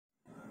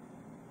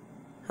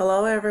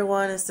Hello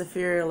everyone, it's the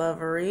Fury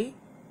Lovery.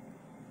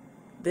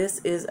 This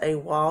is a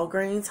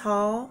Walgreens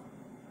haul.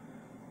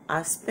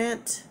 I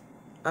spent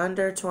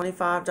under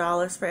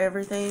 $25 for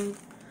everything.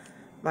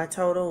 My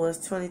total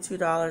was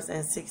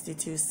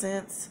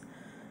 $22.62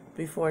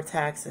 before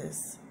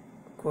taxes.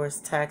 Of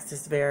course,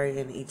 taxes vary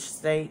in each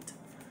state.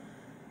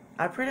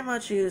 I pretty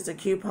much used a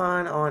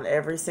coupon on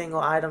every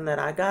single item that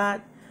I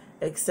got,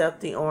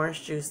 except the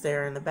orange juice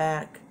there in the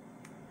back.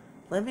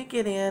 Let me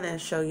get in and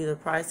show you the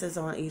prices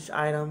on each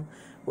item,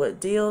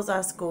 what deals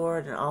I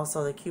scored, and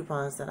also the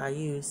coupons that I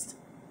used.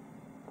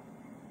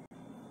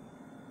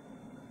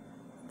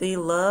 The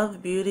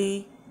Love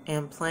Beauty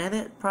and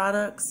Planet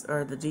products,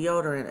 or the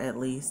deodorant at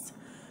least,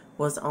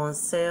 was on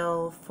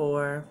sale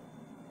for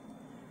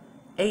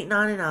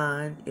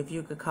 $8.99, if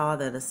you could call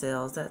that a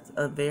sale. That's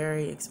a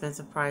very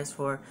expensive price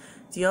for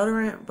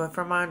deodorant, but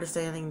from my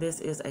understanding, this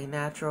is a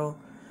natural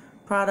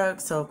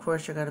product, so of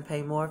course you're going to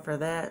pay more for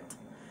that.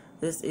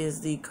 This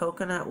is the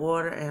coconut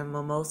water and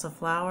mimosa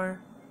flower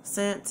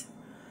scent.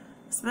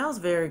 It smells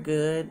very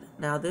good.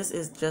 Now this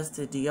is just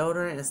a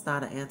deodorant. It's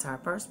not an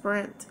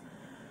antiperspirant.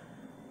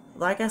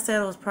 Like I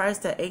said, it was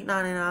priced at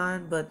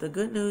 $8.99, but the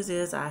good news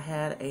is I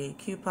had a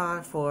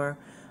coupon for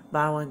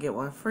buy one get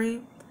one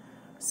free.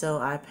 So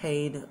I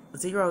paid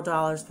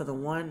 $0 for the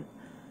one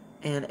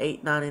and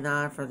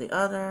 $8.99 for the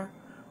other,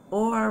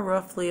 or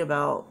roughly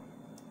about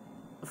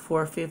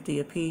 $4.50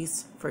 a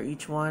piece for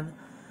each one.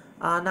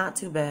 Not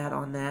too bad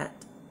on that.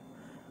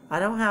 I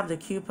don't have the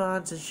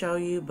coupon to show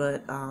you,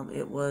 but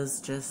it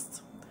was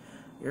just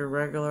your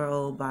regular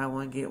old buy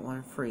one get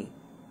one free.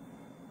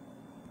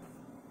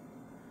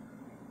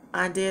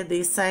 I did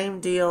the same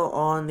deal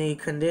on the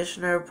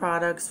conditioner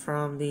products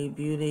from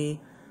the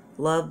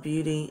Love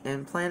Beauty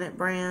and Planet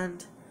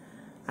brand.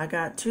 I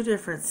got two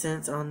different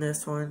scents on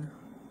this one.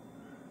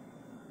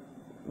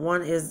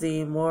 One is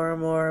the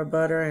More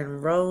Butter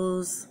and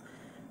Rose.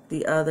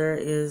 The other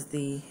is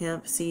the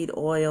hemp seed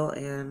oil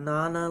and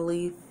nana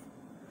leaf.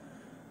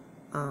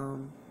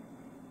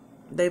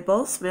 They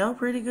both smell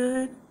pretty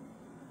good.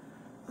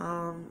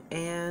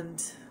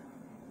 And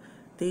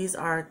these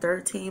are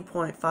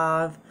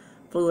 13.5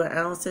 fluid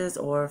ounces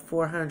or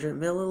 400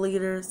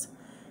 milliliters.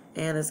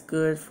 And it's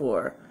good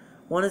for,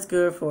 one is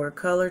good for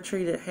color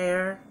treated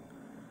hair.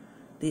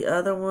 The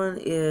other one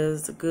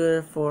is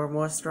good for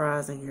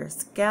moisturizing your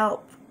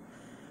scalp.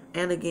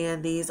 And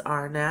again, these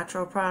are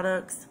natural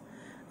products.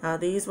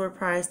 These were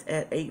priced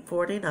at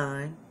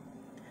 $8.49,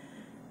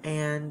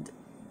 and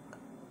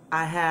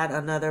I had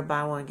another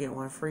buy one get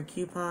one free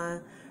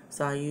coupon,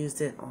 so I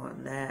used it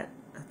on that.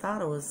 I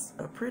thought it was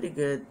a pretty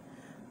good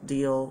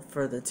deal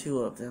for the two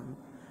of them.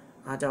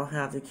 I don't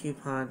have the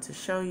coupon to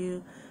show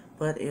you,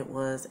 but it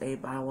was a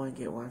buy one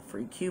get one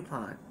free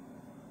coupon.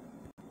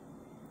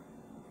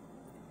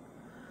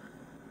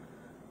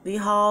 The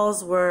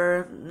hauls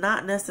were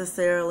not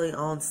necessarily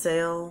on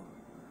sale.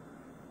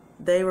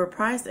 They were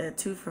priced at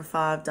 2 for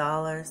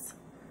 $5,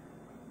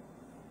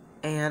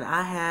 and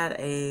I had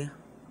a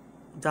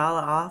 $1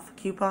 off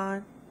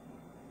coupon.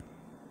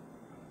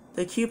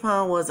 The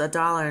coupon was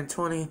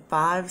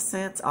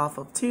 $1.25 off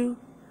of 2,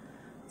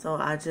 so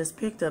I just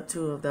picked up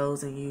 2 of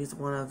those and used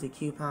one of the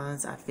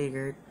coupons. I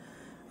figured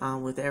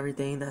with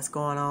everything that's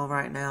going on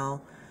right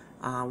now,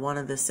 one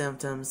of the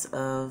symptoms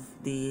of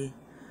the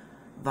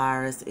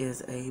virus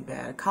is a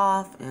bad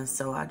cough, and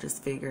so I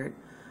just figured,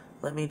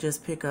 let me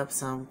just pick up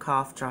some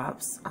cough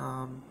drops,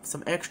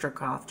 some extra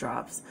cough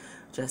drops,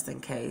 just in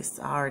case.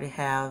 I already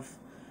have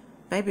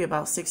maybe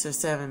about 6 or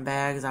 7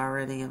 bags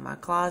already in my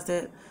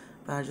closet,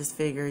 but I just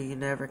figure you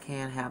never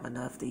can have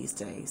enough these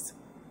days.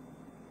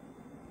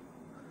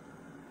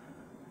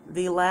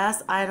 The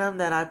last item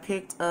that I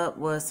picked up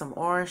was some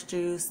orange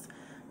juice.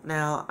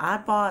 Now, I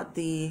bought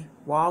the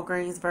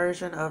Walgreens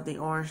version of the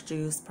orange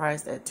juice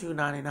priced at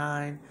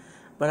 $2.99,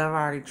 but I've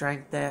already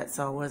drank that,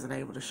 so I wasn't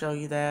able to show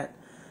you that.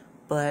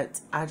 But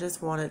I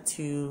just wanted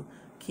to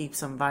keep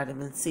some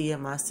vitamin C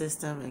in my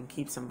system and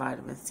keep some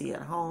vitamin C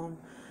at home.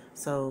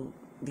 So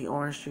the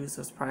orange juice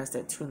was priced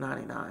at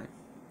 $2.99.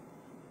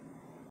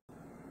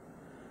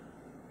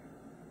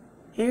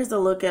 Here's a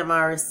look at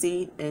my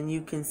receipt, and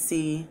you can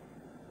see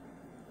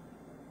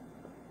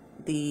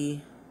the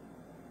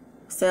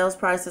sales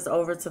prices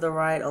over to the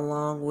right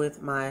along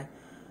with my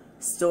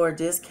store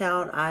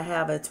discount. I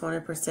have a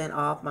 20%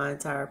 off my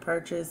entire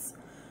purchase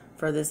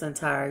for this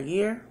entire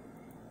year.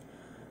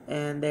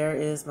 And there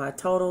is my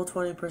total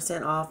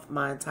 20% off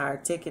my entire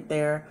ticket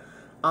there.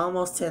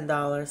 Almost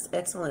 $10.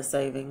 Excellent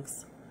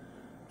savings.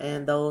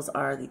 And those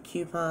are the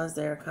coupons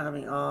that are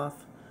coming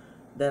off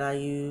that I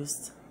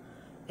used.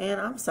 And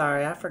I'm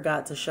sorry, I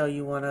forgot to show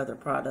you one other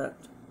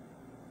product.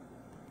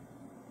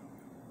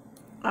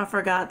 I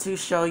forgot to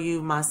show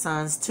you my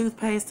son's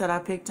toothpaste that I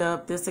picked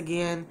up. This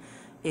again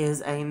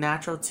is a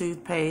natural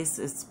toothpaste.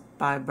 It's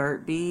by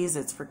Burt Bees.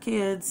 It's for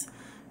kids.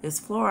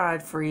 It's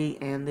fluoride free,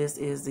 and this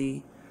is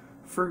the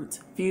Fruit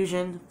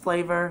Fusion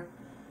flavor.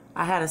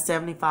 I had a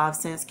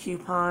 75-cent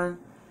coupon,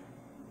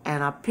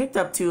 and I picked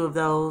up 2 of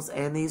those,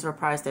 and these were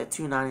priced at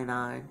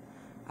 $2.99.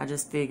 I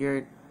just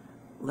figured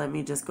let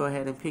me just go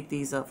ahead and pick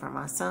these up for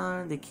my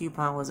son. The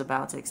coupon was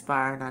about to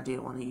expire and I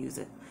did want to use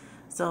it.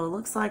 So it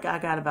looks like I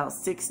got about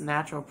 6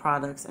 natural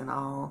products in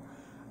all.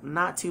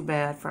 Not too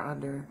bad for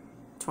under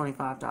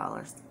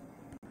 $25.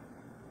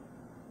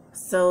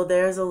 So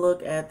there's a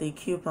look at the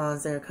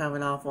coupons that are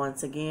coming off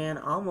once again.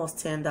 Almost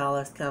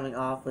 $10 coming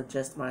off with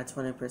just my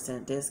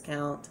 20%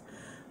 discount.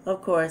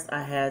 Of course,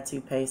 I had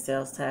to pay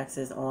sales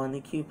taxes on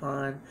the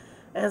coupon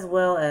as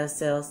well as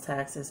sales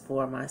taxes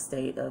for my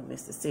state of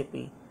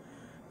Mississippi.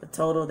 The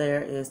total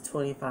there is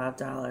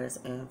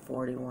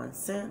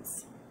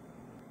 $25.41.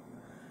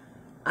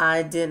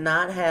 I did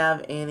not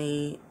have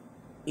any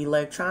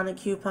electronic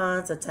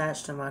coupons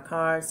attached to my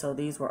card, so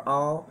these were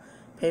all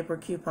paper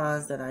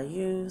coupons that I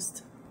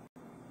used.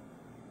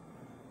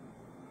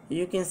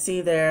 You can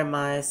see there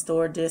my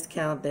store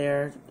discount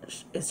there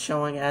is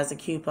showing as a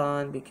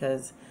coupon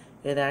because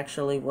it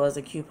actually was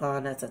a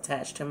coupon that's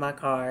attached to my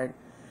card.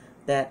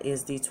 That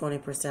is the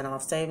 20%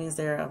 off savings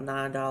there of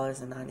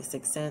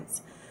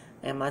 $9.96.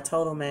 And my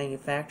total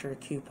manufacturer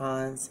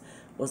coupons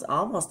was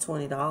almost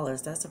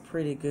 $20. That's a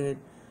pretty good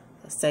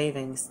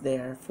savings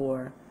there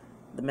for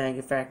the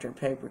manufacturer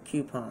paper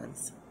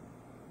coupons.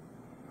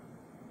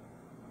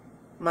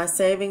 My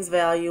savings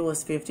value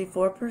was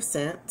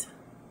 54%.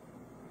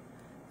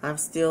 I'm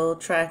still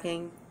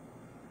tracking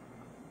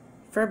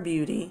for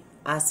beauty.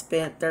 I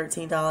spent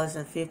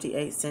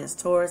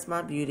 $13.58 towards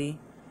my beauty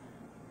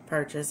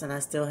purchase, and I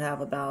still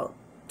have about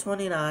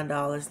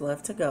 $29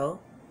 left to go.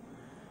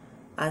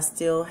 I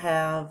still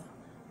have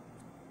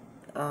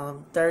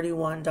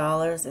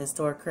 $31 in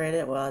store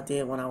credit. Well, I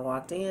did when I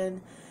walked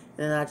in. And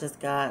then I just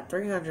got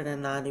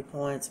 390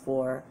 points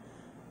for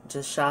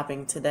just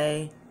shopping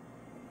today.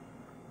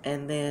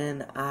 And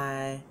then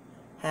I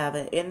have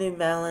an ending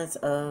balance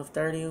of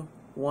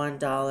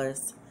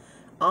 $31,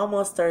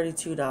 almost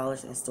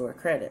 $32 in store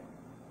credit.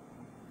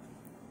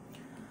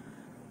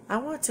 I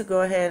want to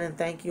go ahead and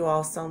thank you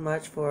all so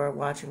much for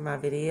watching my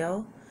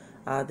video.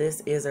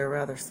 This is a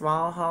rather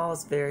small haul.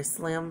 It's a very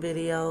slim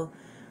video.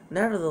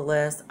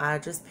 Nevertheless, I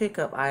just pick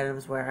up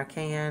items where I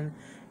can,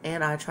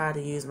 and I try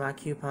to use my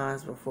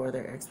coupons before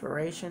their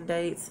expiration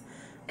dates,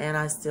 and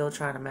I still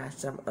try to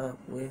match them up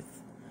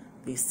with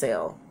the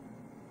sale.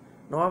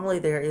 Normally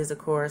there is a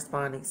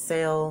corresponding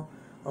sale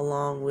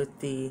along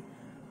with the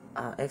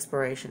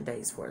expiration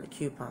dates for the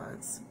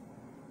coupons.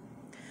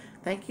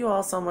 Thank you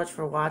all so much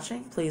for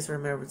watching. Please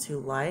remember to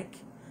like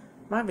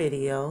my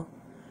video,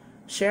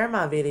 share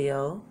my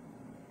video,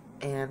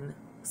 and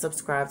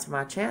subscribe to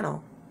my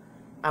channel.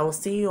 I will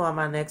see you on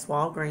my next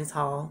Walgreens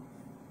haul.